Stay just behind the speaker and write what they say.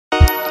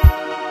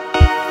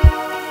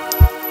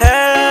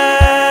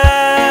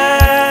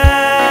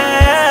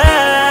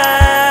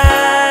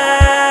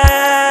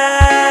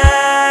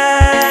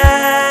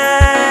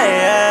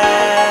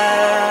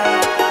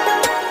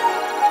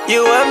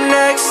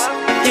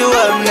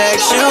up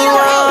next, you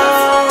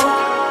on.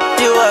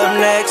 You up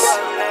next,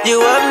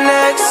 you up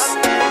next.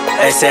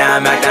 They say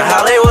I'm acting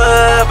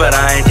Hollywood, but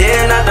I ain't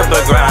did nothing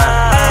but grind.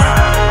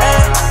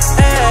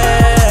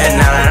 And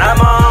now that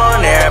I'm on,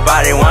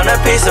 everybody want a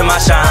piece of my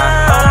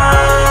shine.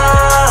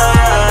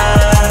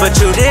 But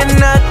you did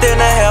nothing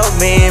to help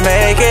me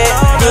make it.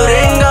 You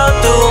didn't go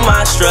through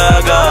my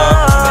struggle.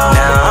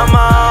 Now I'm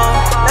on,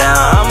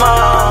 now I'm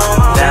on,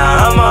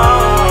 now I'm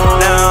on,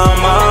 now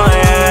I'm on,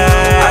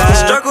 yeah. I can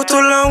struggle too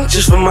long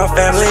just for my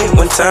family.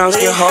 When times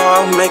get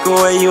hard, make a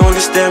way you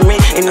understand me.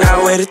 And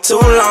I waited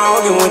too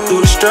long and went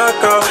through the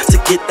struggle to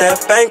get that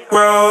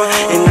bankroll.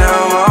 And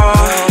now I'm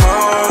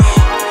on.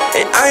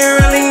 And I ain't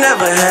really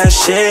never had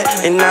shit.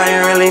 And I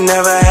ain't really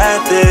never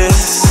had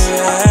this.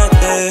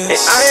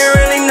 And I ain't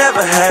really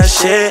never had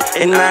shit.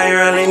 And I ain't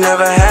really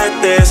never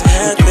had this.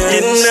 And you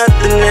did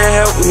nothing to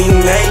help me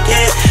make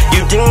it.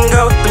 You didn't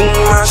go through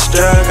my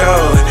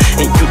struggle.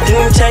 And you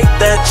didn't take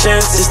that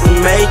chance just to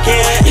make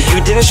it. And you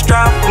didn't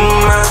strive for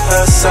my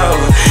hustle.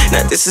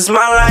 Now this is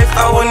my life,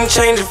 I wouldn't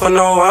change it for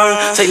no one.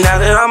 Say now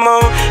that I'm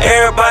on,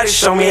 everybody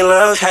show me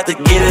love. Had to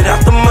get it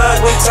out the mud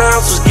when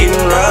times was getting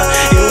rough.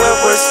 And where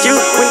was you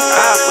when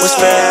I was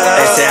fed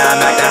up? They say I'm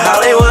acting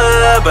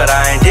Hollywood, but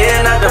I ain't did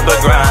nothing but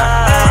grind.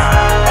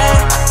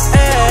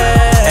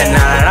 And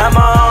now that I'm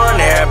on,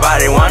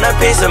 everybody want a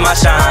piece of my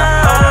shine.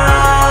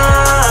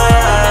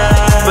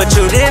 But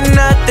you did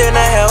nothing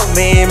to help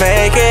me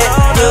make it.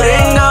 You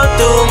didn't go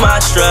through my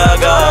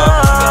struggle.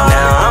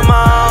 Now I'm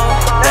on,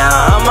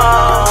 now I'm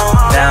on,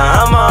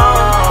 now I'm on,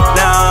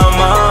 now I'm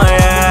on,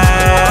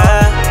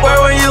 yeah. Where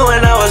were you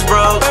when I was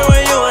broke? Where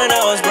were you when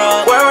I was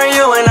broke? Where were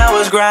you when I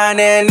was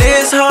grinding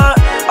this hard?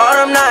 All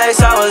them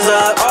nights I was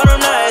up, all them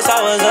nights I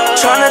was up,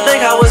 trying to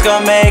think I was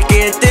gonna make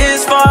it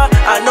this far.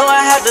 I know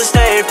I had to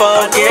stay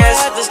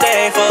focused.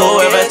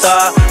 Whoever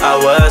thought I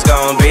was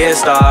gonna be a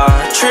star?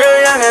 True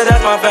youngin',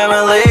 that's my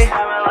family.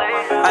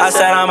 I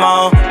said I'm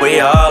on, we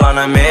all on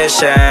a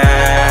mission.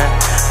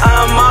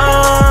 I'm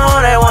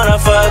on, they wanna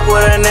fuck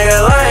with a nigga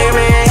like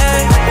me.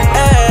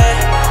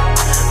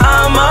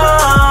 I'm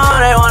on,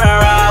 they wanna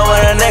ride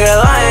with a nigga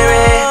like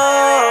me.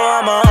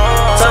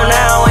 So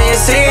now when you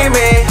see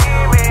me,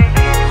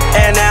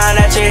 and now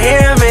that you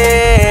hear me,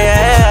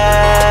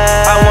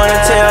 I wanna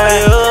tell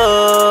you,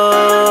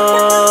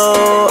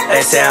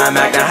 they say I'm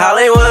acting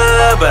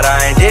Hollywood, but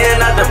I ain't did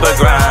nothing but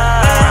grind.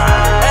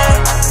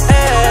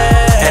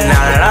 And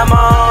now that I'm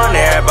on,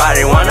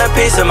 everybody want a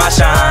piece of my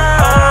shine.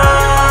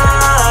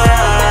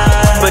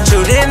 But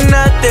you did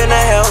nothing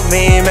to help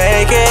me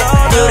make it.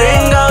 You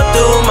didn't go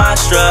through my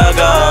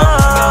struggle.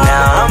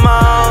 Now I'm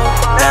on,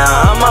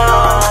 now I'm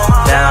on,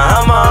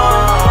 now I'm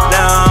on,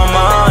 now I'm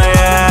on,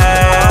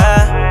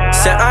 yeah.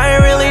 Said I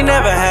ain't really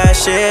never had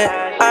shit.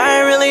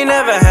 I ain't really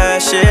never had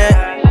shit.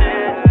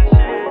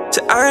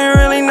 Said I ain't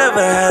really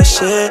never had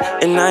shit.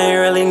 And I ain't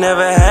really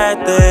never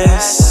had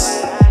this.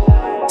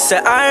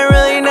 Said I ain't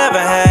really never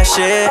had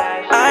shit.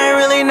 I ain't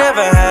really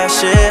never had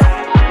shit.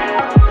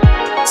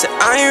 Said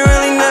I ain't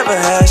really never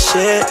had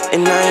shit.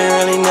 And I ain't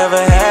really never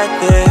had